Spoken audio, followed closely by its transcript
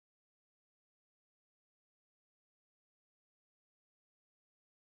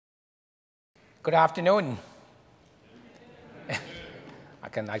Good afternoon.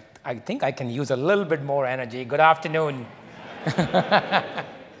 I think I can use a little bit more energy. Good afternoon.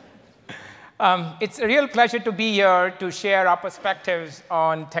 It's a real pleasure to be here to share our perspectives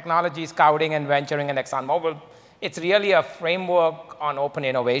on technology scouting and venturing in ExxonMobil. It's really a framework on open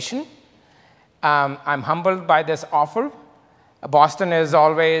innovation. I'm humbled by this offer. Boston is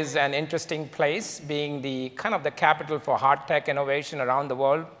always an interesting place, being the kind of the capital for hard tech innovation around the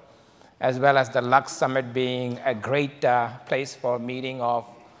world, as well as the Lux Summit being a great place for meeting of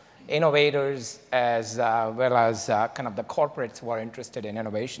innovators, as well as kind of the corporates who are interested in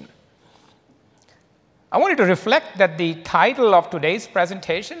innovation. I wanted to reflect that the title of today's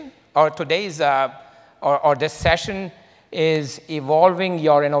presentation, or today's, or this session, is Evolving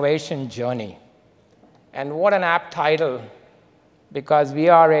Your Innovation Journey. And what an apt title, because we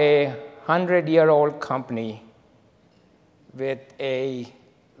are a 100-year-old company with a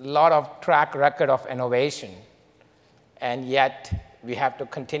lot of track record of innovation, and yet we have to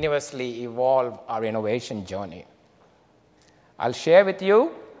continuously evolve our innovation journey. I'll share with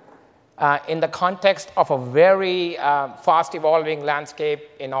you in the context of a very fast-evolving landscape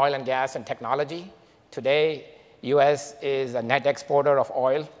in oil and gas and technology. Today, US is a net exporter of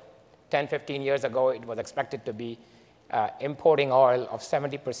oil. 10, 15 years ago, it was expected to be importing oil of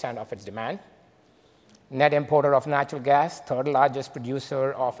 70% of its demand. Net importer of natural gas, third largest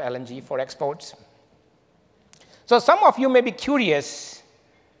producer of LNG for exports. So some of you may be curious,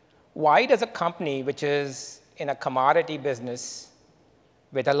 why does a company which is in a commodity business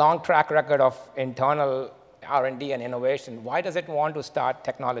with a long track record of internal R&D and innovation, why does it want to start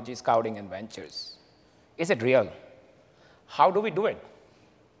technology scouting and ventures? Is it real? How do we do it?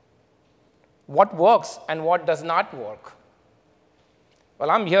 What works and what does not work? Well,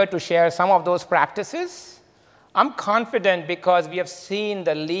 I'm here to share some of those practices. I'm confident because we have seen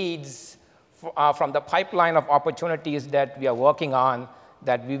the leads from the pipeline of opportunities that we are working on,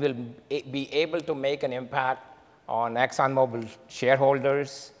 that we will be able to make an impact on ExxonMobil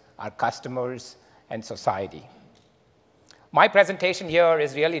shareholders, our customers, and society. My presentation here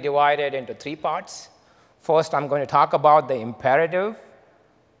is really divided into three parts. First, I'm going to talk about the imperative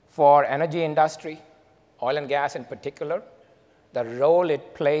for energy industry, oil and gas in particular, the role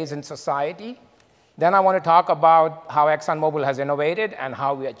it plays in society. Then I want to talk about how ExxonMobil has innovated and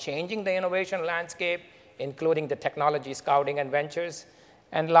how we are changing the innovation landscape, including the technology scouting and ventures.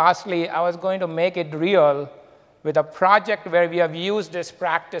 And lastly, I was going to make it real with a project where we have used these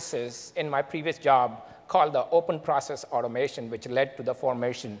practices in my previous job called the Open Process Automation, which led to the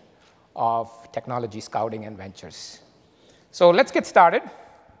formation of technology scouting and ventures. So let's get started.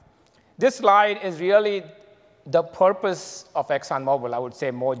 This slide is really the purpose of ExxonMobil, I would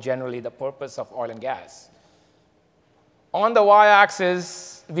say more generally the purpose of oil and gas. On the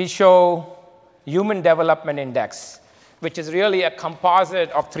y-axis, we show Human Development Index, which is really a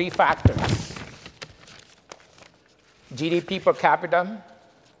composite of three factors: GDP per capita,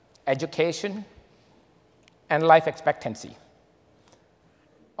 education, and life expectancy.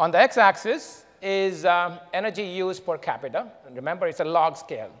 On the x-axis is energy use per capita. And remember, it's a log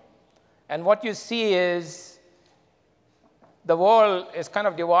scale. And what you see is the world is kind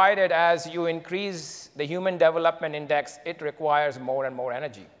of divided. As you increase the Human Development Index, it requires more and more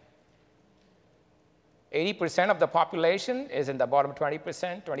energy. 80% of the population is in the bottom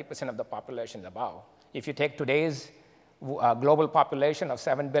 20%, 20% of the population above. If you take today's global population of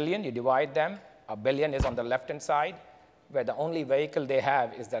 7 billion, you divide them, 1 billion is on the left-hand side, where the only vehicle they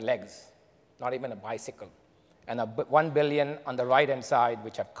have is their legs, not even a bicycle. And 1 billion on the right-hand side,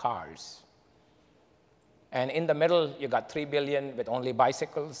 which have cars. And in the middle, you got 3 billion with only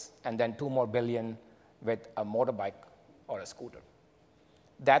bicycles, and then 2 more billion with a motorbike or a scooter.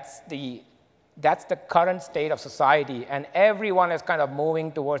 That's the current state of society, and everyone is kind of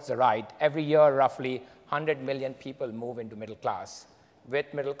moving towards the right. Every year, roughly 100 million people move into middle class.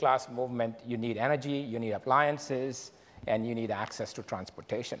 With middle class movement, you need energy, you need appliances, and you need access to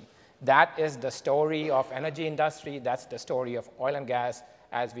transportation. That is the story of energy industry. That's the story of oil and gas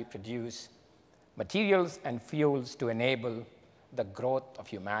as we produce materials and fuels to enable the growth of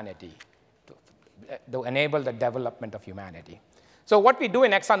humanity, to enable the development of humanity. So what we do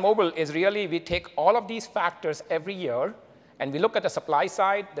in ExxonMobil is really we take all of these factors every year, and we look at the supply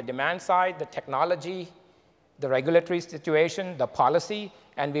side, the demand side, the technology, the regulatory situation, the policy,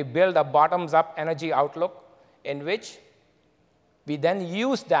 and we build a bottoms-up energy outlook in which we then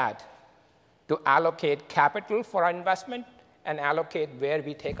use that to allocate capital for our investment and allocate where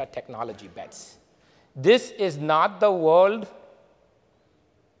we take our technology bets. This is not the world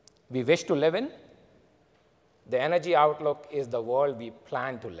we wish to live in. The energy outlook is the world we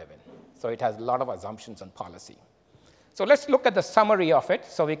plan to live in. So it has a lot of assumptions on policy. So let's look at the summary of it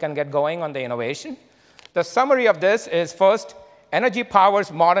so we can get going on the innovation. The summary of this is, first, energy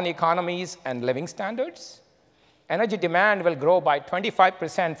powers modern economies and living standards. Energy demand will grow by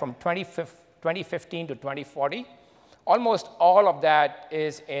 25% from 2015 to 2040. Almost all of that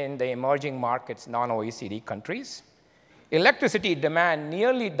is in the emerging markets, non-OECD countries. Electricity demand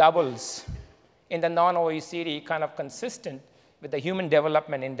nearly doubles in the non-OECD, kind of consistent with the Human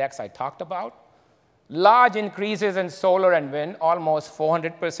Development Index I talked about. Large increases in solar and wind, almost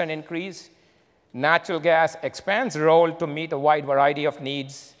 400% increase. Natural gas expands role to meet a wide variety of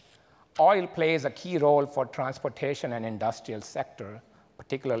needs. Oil plays a key role for transportation and industrial sector,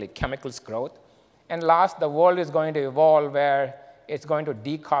 particularly chemicals growth. And last, the world is going to evolve where it's going to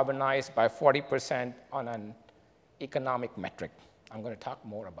decarbonize by 40% on an economic metric. I'm going to talk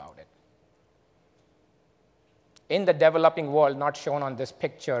more about it. In the developing world, not shown on this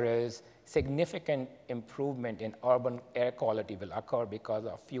picture, is significant improvement in urban air quality will occur because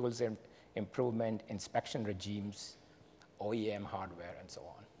of fuels improvement, inspection regimes, OEM hardware, and so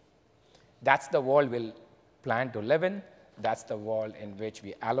on. That's the world we'll plan to live in. That's the world in which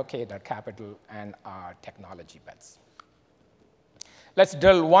we allocate our capital and our technology bets. Let's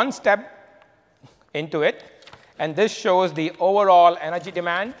drill one step into it. And this shows the overall energy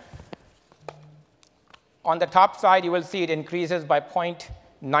demand. On the top side, you will see it increases by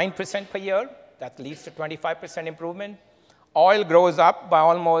 0.9% per year. That leads to 25% improvement. Oil grows up by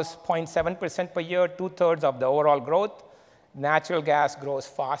almost 0.7% per year, 2/3 of the overall growth. Natural gas grows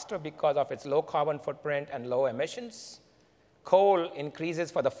faster because of its low carbon footprint and low emissions. Coal increases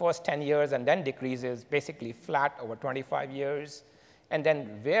for the first 10 years and then decreases, basically flat over 25 years, and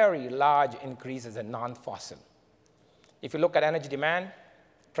then very large increases in non-fossil. If you look at energy demand,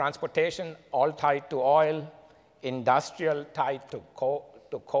 transportation, all tied to oil, industrial tied to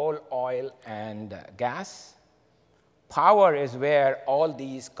coal, oil, and gas. Power is where all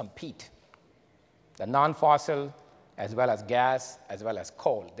these compete. The non-fossil, as well as gas, as well as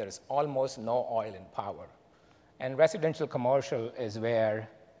coal. There is almost no oil in power. And residential commercial is where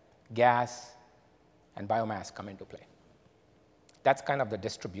gas and biomass come into play. That's kind of the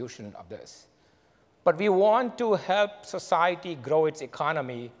distribution of this. But we want to help society grow its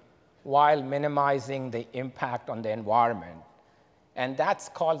economy while minimizing the impact on the environment. And that's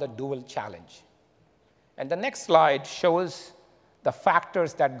called the dual challenge. And the next slide shows the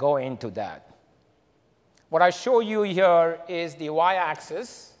factors that go into that. What I show you here is the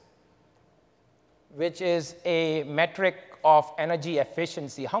y-axis, which is a metric of energy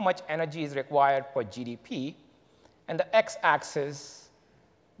efficiency, how much energy is required per GDP, and the x-axis,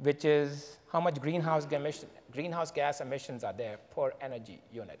 which is how much greenhouse gas emissions are there per energy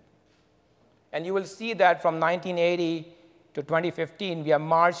unit. And you will see that from 1980 to 2015, we are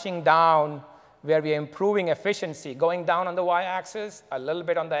marching down where we are improving efficiency, going down on the y-axis, a little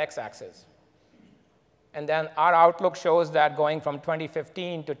bit on the x-axis. And then our outlook shows that going from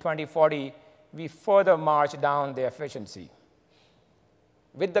 2015 to 2040, we further march down the efficiency.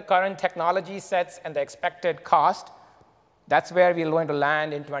 With the current technology sets and the expected cost, that's where we're going to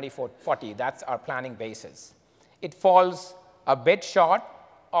land in 2040. That's our planning basis. It falls a bit short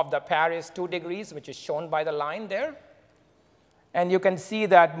of the Paris 2 degrees, which is shown by the line there. And you can see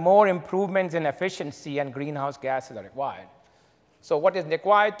that more improvements in efficiency and greenhouse gases are required. So what is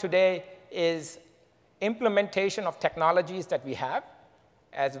required today is implementation of technologies that we have,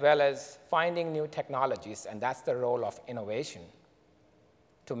 as well as finding new technologies, and that's the role of innovation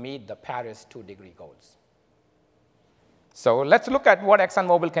to meet the Paris 2-degree goals. So let's look at what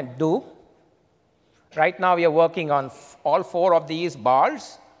ExxonMobil can do. Right now, we are working on all 4 of these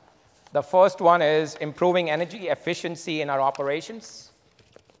bars. The first one is improving energy efficiency in our operations.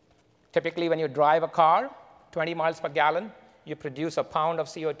 Typically, when you drive a car, 20 miles per gallon, you produce a pound of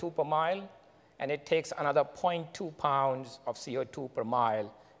CO2 per mile, and it takes another 0.2 pounds of CO2 per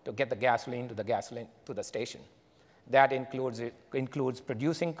mile to get the gasoline to the station. That includes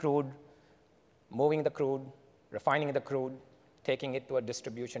producing crude, moving the crude, refining the crude, taking it to a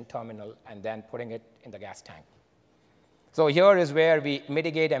distribution terminal, and then putting it in the gas tank. So here is where we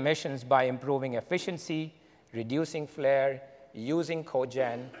mitigate emissions by improving efficiency, reducing flare, using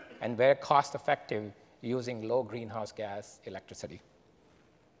cogen, and where cost-effective, using low greenhouse gas electricity.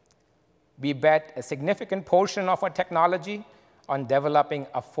 We bet a significant portion of our technology on developing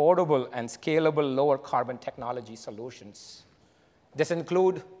affordable and scalable lower carbon technology solutions. This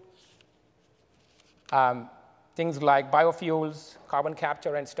includes things like biofuels, carbon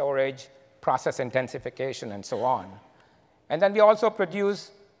capture and storage, process intensification, and so on. And then we also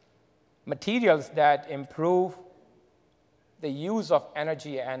produce materials that improve the use of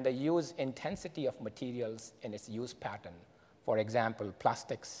energy and the use intensity of materials in its use pattern. For example,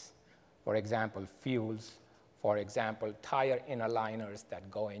 plastics, for example, fuels, for example, tire inner liners that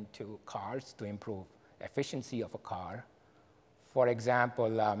go into cars to improve efficiency of a car, for example,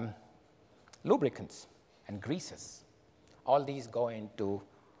 lubricants and greases. All these go into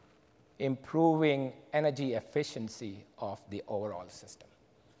improving energy efficiency of the overall system.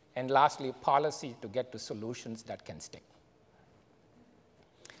 And lastly, policy to get to solutions that can stick.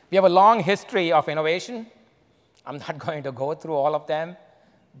 We have a long history of innovation. I'm not going to go through all of them,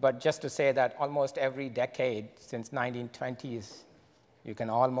 but just to say that almost every decade since 1920s, you can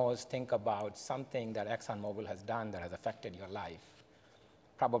almost think about something that ExxonMobil has done that has affected your life.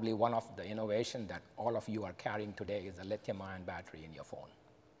 Probably one of the innovations that all of you are carrying today is a lithium-ion battery in your phone.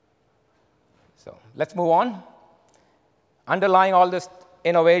 So let's move on. Underlying all this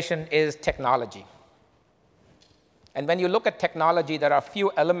innovation is technology. And when you look at technology, there are a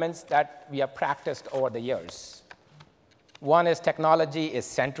few elements that we have practiced over the years. One is technology is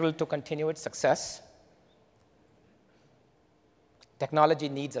central to continued success. Technology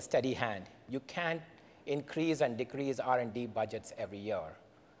needs a steady hand. You can't increase and decrease R&D budgets every year.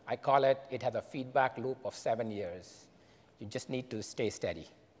 I call it, it has a feedback loop of 7 years. You just need to stay steady.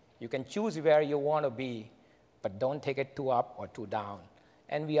 You can choose where you want to be, but don't take it too up or too down.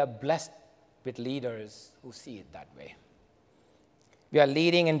 And we are blessed with leaders who see it that way. We are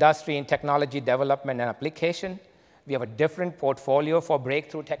leading industry in technology development and application. We have a different portfolio for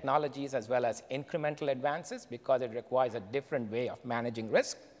breakthrough technologies as well as incremental advances because it requires a different way of managing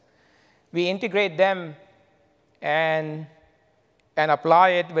risk. We integrate them and apply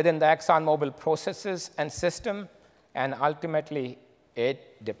it within the ExxonMobil processes and system, and ultimately,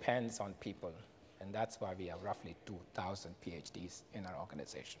 it depends on people. And that's why we have roughly 2,000 PhDs in our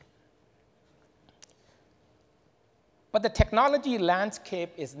organization. But the technology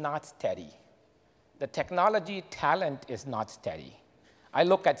landscape is not steady. The technology talent is not steady. I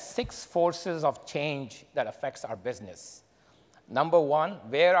look at 6 forces of change that affects our business. Number one,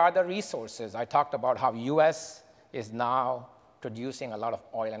 where are the resources? I talked about how US is now producing a lot of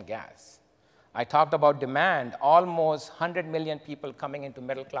oil and gas. I talked about demand, almost 100 million people coming into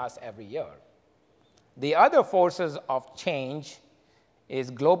middle class every year. The other forces of change is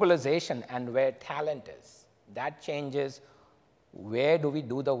globalization and where talent is. That changes where do we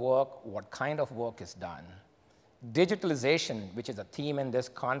do the work, what kind of work is done. Digitalization, which is a theme in this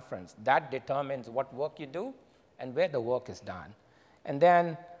conference, that determines what work you do and where the work is done. And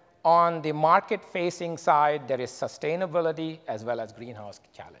then on the market-facing side, there is sustainability as well as greenhouse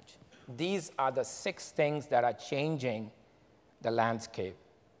challenge. These are the 6 things that are changing the landscape.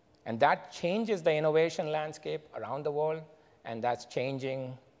 And that changes the innovation landscape around the world, and that's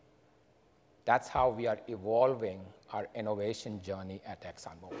changing. That's how we are evolving our innovation journey at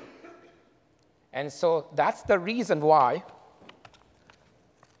ExxonMobil. And so that's the reason why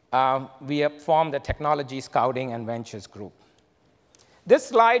we have formed the Technology Scouting and Ventures Group. This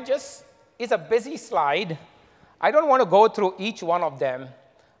slide just is a busy slide. I don't want to go through each one of them,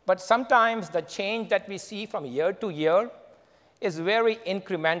 but sometimes the change that we see from year to year is very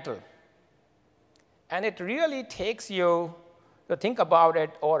incremental. And it really takes you to think about it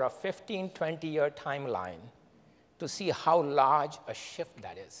over a 15, 20-year timeline to see how large a shift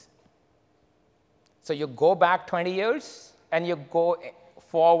that is. So you go back 20 years, and you go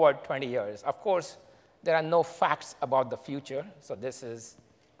forward 20 years. Of course, there are no facts about the future, so this is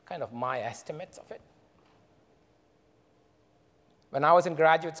kind of my estimates of it. When I was in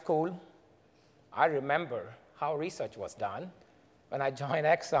graduate school, I remember how research was done. When I joined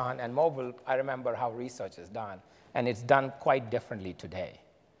Exxon and Mobil, I remember how research is done, and it's done quite differently today.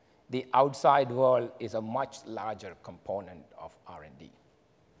 The outside world is a much larger component of R&D.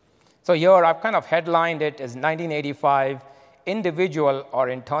 So here I've kind of headlined it as 1985, individual or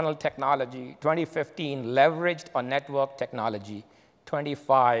internal technology, 2015, leveraged or network technology,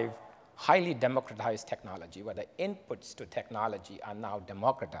 25, highly democratized technology, where the inputs to technology are now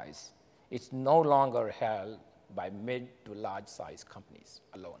democratized. It's no longer held by mid to large size companies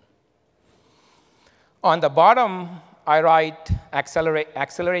alone. On the bottom, I write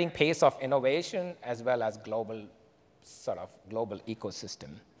accelerating pace of innovation as well as global ecosystem.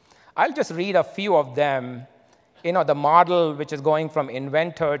 I'll just read a few of them. You know, the model which is going from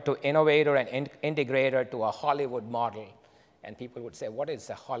inventor to innovator and integrator to a Hollywood model. And people would say, what is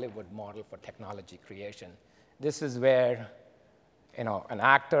a Hollywood model for technology creation? This is where, you know, an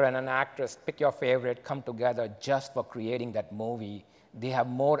actor and an actress, pick your favorite, come together just for creating that movie. They have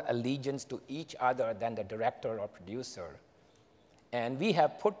more allegiance to each other than the director or producer. And we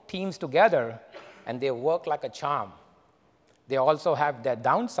have put teams together, and they work like a charm. They also have their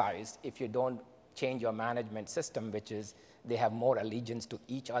downsides if you don't change your management system, which is they have more allegiance to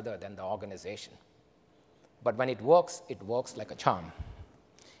each other than the organization. But when it works like a charm.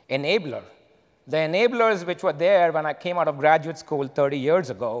 Enabler. The enablers which were there when I came out of graduate school 30 years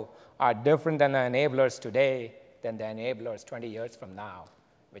ago are different than the enablers today than the enablers 20 years from now,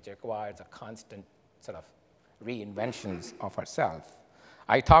 which requires a constant sort of reinventions of ourselves.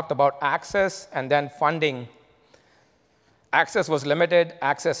 I talked about access and then funding. Access was limited.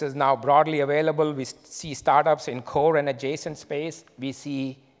 Access is now broadly available. We see startups in core and adjacent space. We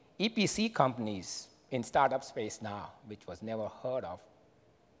see EPC companies in startup space now, which was never heard of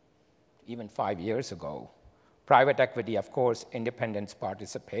even 5 years ago. Private equity, of course, independents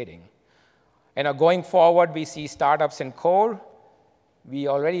participating. And going forward, we see startups in core. We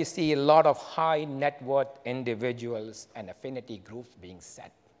already see a lot of high net worth individuals and affinity groups being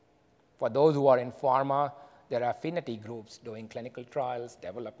set. For those who are in pharma, there are affinity groups doing clinical trials,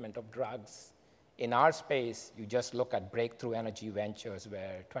 development of drugs. In our space, you just look at breakthrough energy ventures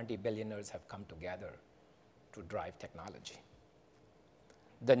where 20 billionaires have come together to drive technology.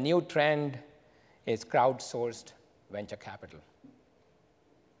 The new trend is crowdsourced venture capital,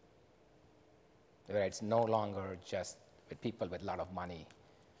 where it's no longer just with people with a lot of money.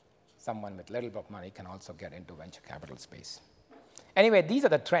 Someone with little bit of money can also get into venture capital space. Anyway, these are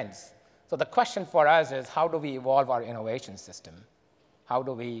the trends. So the question for us is, how do we evolve our innovation system? How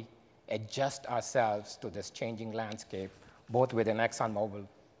do we adjust ourselves to this changing landscape, both within ExxonMobil,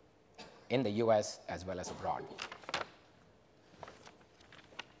 in the US, as well as abroad?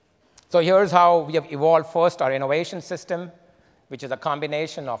 So here's how we have evolved first our innovation system, which is a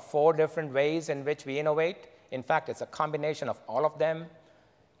combination of 4 different ways in which we innovate. In fact, it's a combination of all of them,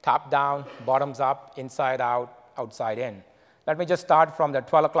 top down, bottoms up, inside out, outside in. Let me just start from the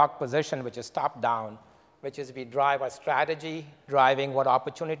 12 o'clock position, which is top down, which is we drive our strategy, driving what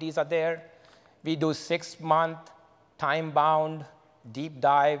opportunities are there. We do 6-month, time-bound, deep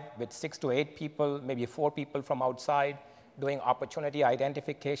dive with 6 to 8 people, maybe 4 people from outside, doing opportunity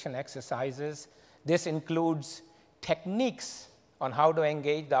identification exercises. This includes techniques on how to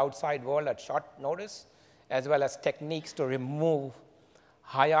engage the outside world at short notice, as well as techniques to remove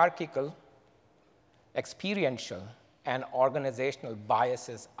hierarchical, experiential, and organizational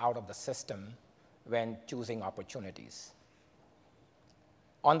biases out of the system when choosing opportunities.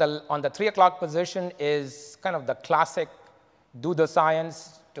 On the 3 o'clock position is kind of the classic do the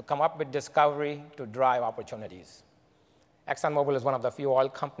science to come up with discovery to drive opportunities. ExxonMobil is one of the few oil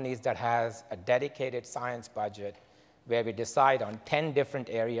companies that has a dedicated science budget where we decide on 10 different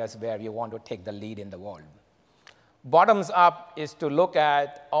areas where we want to take the lead in the world. Bottoms up is to look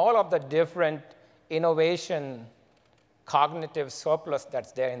at all of the different innovation cognitive surplus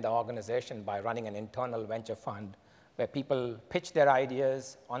that's there in the organization by running an internal venture fund where people pitch their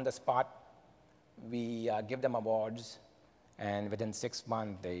ideas on the spot. We give them awards, and within 6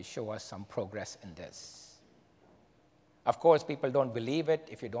 months, they show us some progress in this. Of course, people don't believe it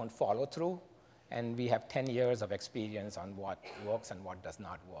if you don't follow through, and we have 10 years of experience on what works and what does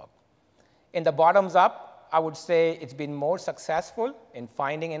not work. In the bottoms up, I would say it's been more successful in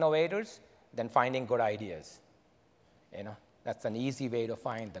finding innovators than finding good ideas. You know, that's an easy way to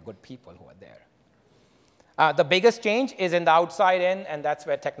find the good people who are there. The biggest change is in the outside in, and that's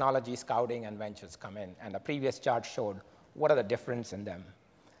where technology scouting and ventures come in. And the previous chart showed what are the difference in them.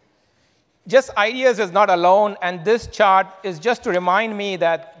 Just ideas is not alone, and this chart is just to remind me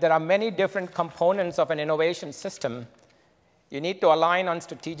that there are many different components of an innovation system. You need to align on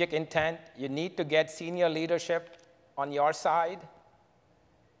strategic intent. You need to get senior leadership on your side.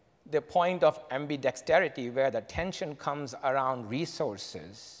 The point of ambidexterity, where the tension comes around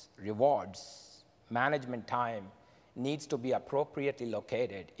resources, rewards, management time, needs to be appropriately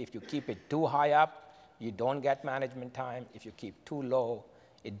located. If you keep it too high up, you don't get management time. If you keep too low,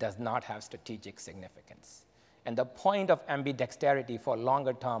 it does not have strategic significance. And the point of ambidexterity for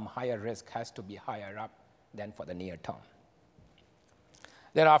longer term, higher risk has to be higher up than for the near term.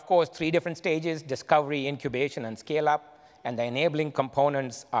 There are, of course, 3 different stages: discovery, incubation, and scale up. And the enabling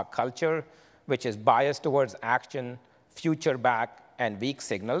components are culture, which is biased towards action, future back, and weak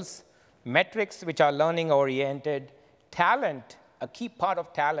signals. Metrics, which are learning oriented. Talent, a key part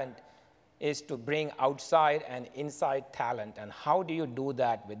of talent is to bring outside and inside talent. And how do you do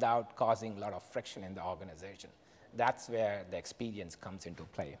that without causing a lot of friction in the organization? That's where the experience comes into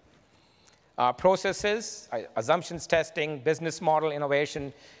play. Processes, assumptions testing, business model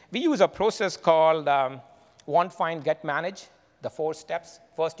innovation. We use a process called want, find, get, manage, the 4 steps.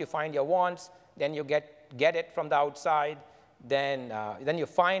 First, you find your wants, then you get it from the outside, then you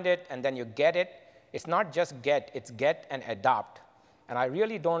find it, and then you get it. It's not just get, it's get and adopt. And I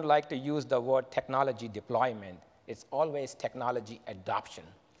really don't like to use the word technology deployment. It's always technology adoption.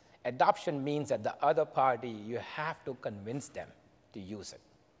 Adoption means that the other party, you have to convince them to use it.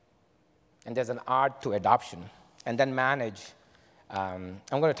 And there's an art to adoption. And then manage. I'm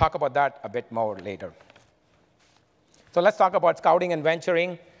going to talk about that a bit more later. So let's talk about scouting and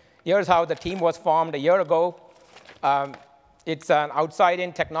venturing. Here's how the team was formed a year ago. It's an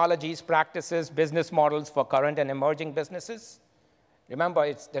outside-in technologies, practices, business models for current and emerging businesses.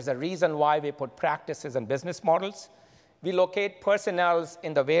 Remember, there's a reason why we put practices and business models. We locate personnel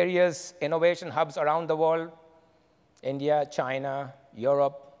in the various innovation hubs around the world, India, China,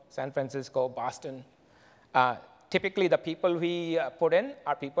 Europe, San Francisco, Boston. Typically, the people we put in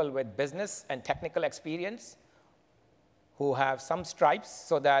are people with business and technical experience who have some stripes,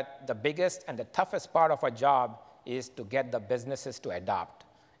 so that the biggest and the toughest part of our job is to get the businesses to adopt.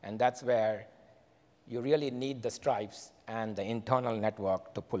 And that's where you really need the stripes and the internal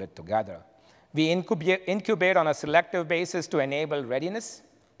network to pull it together. We incubate on a selective basis to enable readiness.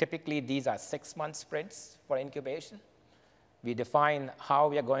 Typically, these are 6-month sprints for incubation. We define how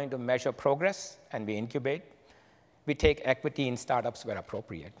we are going to measure progress, and we incubate. We take equity in startups where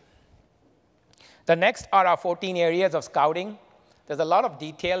appropriate. The next are our 14 areas of scouting. There's a lot of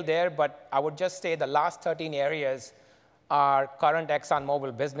detail there, but I would just say the last 13 areas are current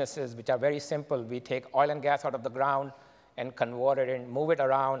ExxonMobil businesses, which are very simple. We take oil and gas out of the ground and convert it in, move it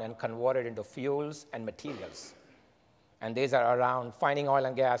around and convert it into fuels and materials. And these are around finding oil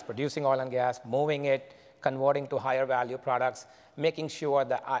and gas, producing oil and gas, moving it, converting to higher value products, making sure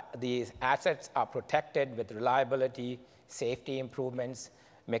that these assets are protected with reliability, safety improvements,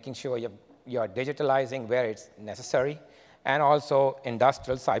 making sure you're digitalizing where it's necessary, and also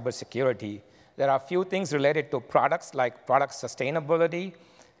industrial cybersecurity. There are a few things related to products, like product sustainability,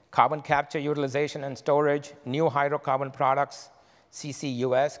 carbon capture utilization and storage, new hydrocarbon products,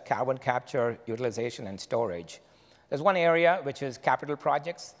 CCUS, carbon capture utilization and storage. There's one area which is capital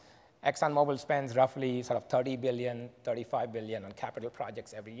projects. ExxonMobil spends roughly sort of $30 billion, $35 billion on capital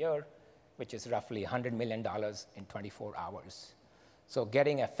projects every year, which is roughly $100 million in 24 hours. So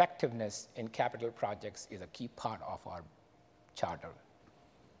getting effectiveness in capital projects is a key part of our charter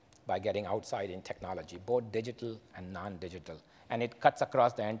by getting outside in technology, both digital and non-digital. And it cuts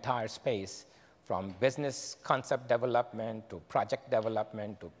across the entire space, from business concept development to project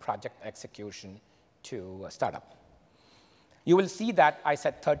development to project execution to a startup. You will see that I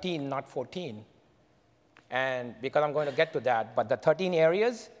said 13, not 14, and because I'm going to get to that. But the 13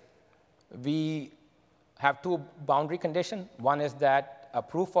 areas, we have 2 boundary conditions. One is that a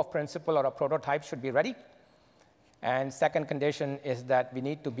proof of principle or a prototype should be ready. And second condition is that we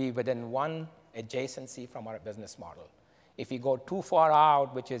need to be within 1 adjacency from our business model. If you go too far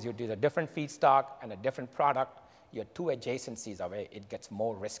out, which is you do a different feedstock and a different product, you're 2 adjacencies away. It gets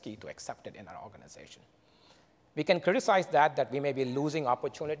more risky to accept it in our organization. We can criticize that we may be losing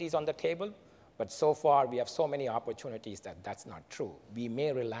opportunities on the table, but so far we have so many opportunities that that's not true. We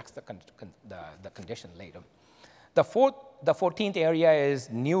may relax the condition later. The 14th area is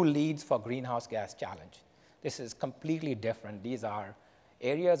new leads for greenhouse gas challenge. This is completely different. These are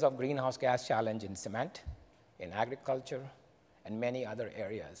areas of greenhouse gas challenge in cement, in agriculture, and many other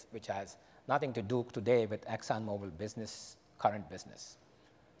areas, which has nothing to do today with ExxonMobil business, current business.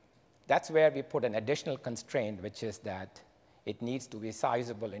 That's where we put an additional constraint, which is that it needs to be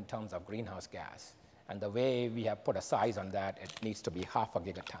sizable in terms of greenhouse gas. And the way we have put a size on that, it needs to be 0.5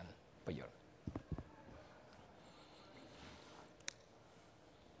 gigaton per year.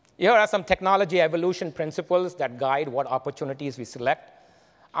 Here are some technology evolution principles that guide what opportunities we select.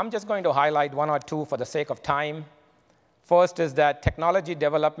 I'm just going to highlight 1 or 2 for the sake of time. First is that technology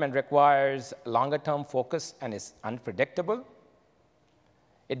development requires longer-term focus and is unpredictable.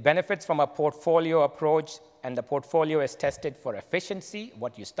 It benefits from a portfolio approach, and the portfolio is tested for efficiency,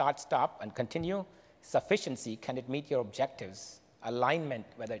 what you start, stop, and continue. Sufficiency, can it meet your objectives? Alignment,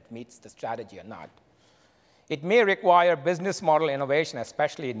 whether it meets the strategy or not. It may require business model innovation,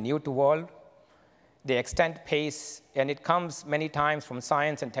 especially in new to world. The extent, pace, and it comes many times from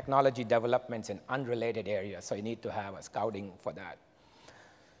science and technology developments in unrelated areas, so you need to have a scouting for that.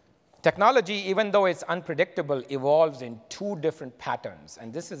 Technology, even though it's unpredictable, evolves in 2 different patterns,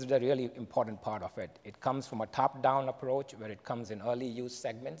 and this is the really important part of it. It comes from a top-down approach, where it comes in early use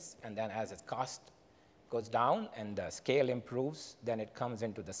segments, and then as its cost goes down and the scale improves, then it comes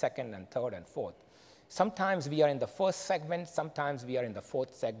into the second and third and fourth. Sometimes we are in the first segment, sometimes we are in the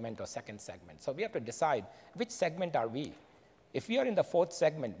 4th segment or 2nd segment. So we have to decide, which segment are we? If we are in the 4th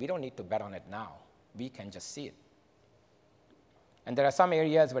segment, we don't need to bet on it now. We can just see it. And there are some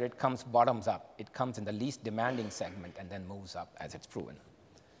areas where it comes bottoms up. It comes in the least demanding segment and then moves up, as it's proven.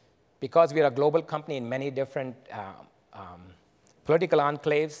 Because we are a global company in many different political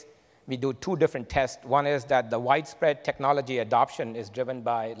enclaves, we do two different tests. One is that the widespread technology adoption is driven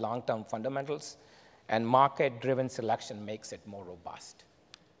by long-term fundamentals, and market-driven selection makes it more robust.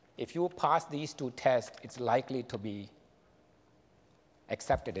 If you pass these two tests, it's likely to be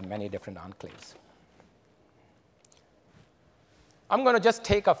accepted in many different enclaves. I'm going to just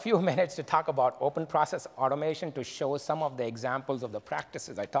take a few minutes to talk about open process automation to show some of the examples of the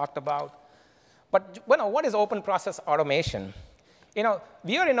practices I talked about. But what is open process automation?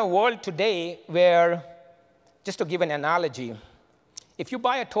 We are in a world today where, just to give an analogy, if you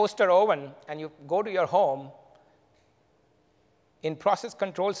buy a toaster oven and you go to your home, in process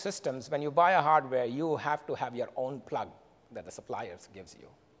control systems, when you buy a hardware, you have to have your own plug that the suppliers gives you.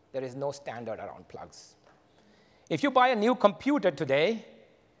 There is no standard around plugs. If you buy a new computer today,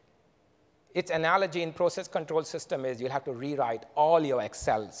 its analogy in process control system is you'll have to rewrite all your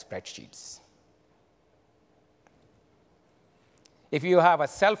Excel spreadsheets. If you have a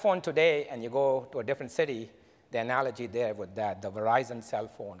cell phone today and you go to a different city, the analogy there with that, the Verizon cell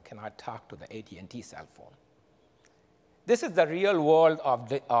phone cannot talk to the AT&T cell phone. This is the real world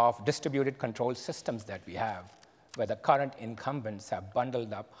of distributed control systems that we have, where the current incumbents have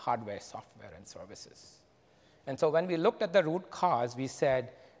bundled up hardware, software, and services. And so when we looked at the root cause, we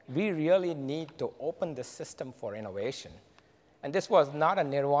said, we really need to open the system for innovation. And this was not a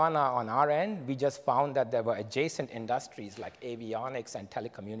nirvana on our end. We just found that there were adjacent industries like avionics and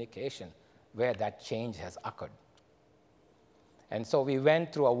telecommunication where that change has occurred. And so we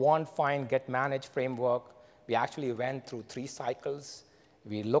went through a want, find, get, manage framework. We actually went through 3 cycles.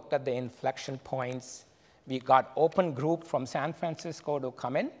 We looked at the inflection points. We got open group from San Francisco to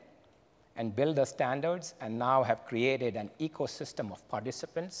come in and build the standards, and now have created an ecosystem of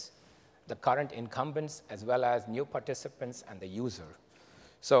participants, the current incumbents, as well as new participants and the user.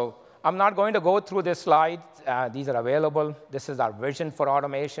 So I'm not going to go through this slide. These are available. This is our vision for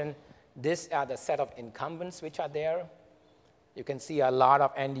automation. These are the set of incumbents which are there. You can see a lot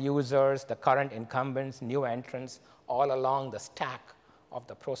of end users, the current incumbents, new entrants, all along the stack of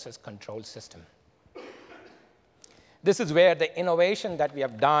the process control system. This is where the innovation that we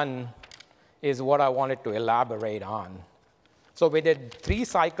have done is what I wanted to elaborate on. So we did 3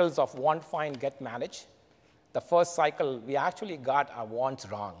 cycles of want, find, get, manage. The first cycle, we actually got our wants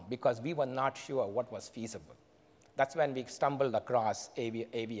wrong because we were not sure what was feasible. That's when we stumbled across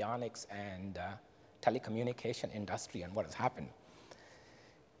avionics and telecommunication industry and what has happened.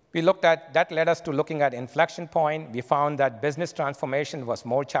 We looked at, that led us to looking at inflection point. We found that business transformation was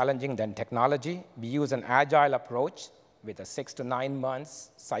more challenging than technology. We use an agile approach with a 6 to 9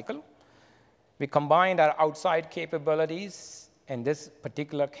 months cycle. We combined our outside capabilities. In this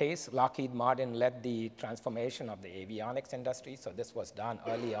particular case, Lockheed Martin led the transformation of the avionics industry, so this was done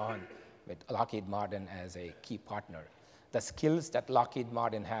early on with Lockheed Martin as a key partner. The skills that Lockheed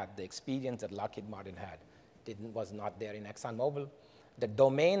Martin had, the experience that Lockheed Martin had, was not there in ExxonMobil. The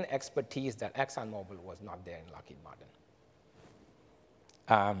domain expertise that ExxonMobil was not there in Lockheed Martin.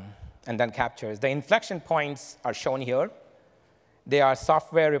 And then captures. The inflection points are shown here. They are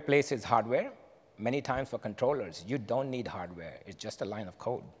software replaces hardware. Many times for controllers, you don't need hardware. It's just a line of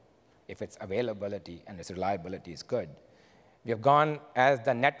code if its availability and its reliability is good. We have gone, as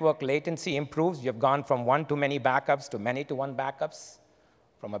the network latency improves, we have gone from one-to-many backups to many-to-one backups,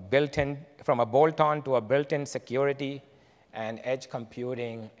 from a bolt-on to a built-in security and edge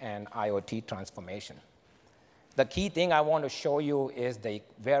computing and IoT transformation. The key thing I want to show you is the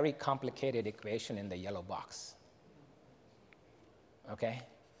very complicated equation in the yellow box. Okay?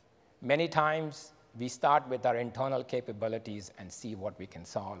 Many times, we start with our internal capabilities and see what we can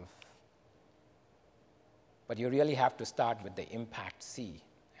solve. But you really have to start with the impact C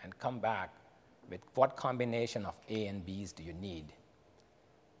and come back with what combination of A and Bs do you need?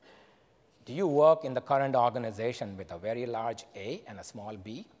 Do you work in the current organization with a very large A and a small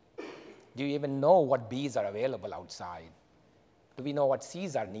b? Do you even know what Bs are available outside? Do we know what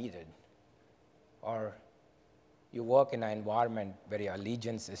Cs are needed? Or you work in an environment where your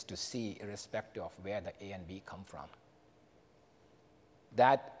allegiance is to C, irrespective of where the A and B come from.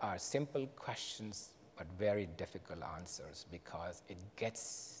 That are simple questions, but very difficult answers because it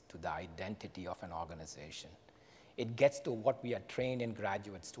gets to the identity of an organization. It gets to what we are trained in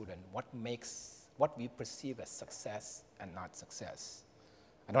graduate student, what we perceive as success and not success.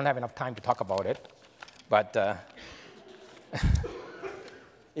 I don't have enough time to talk about it, but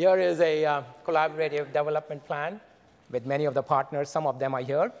here is a collaborative development plan with many of the partners. Some of them are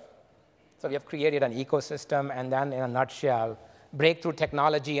here. So we have created an ecosystem, and then in a nutshell, Breakthrough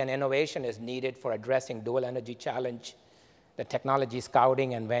technology and innovation is needed for addressing dual energy challenge. The technology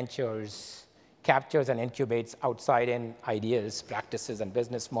scouting and ventures captures and incubates outside-in ideas, practices, and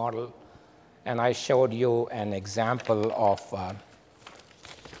business model. And I showed you an example of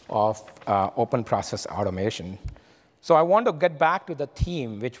open process automation. So I want to get back to the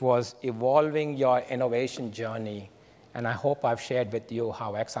theme, which was evolving your innovation journey. And I hope I've shared with you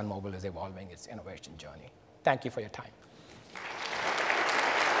how ExxonMobil is evolving its innovation journey. Thank you for your time.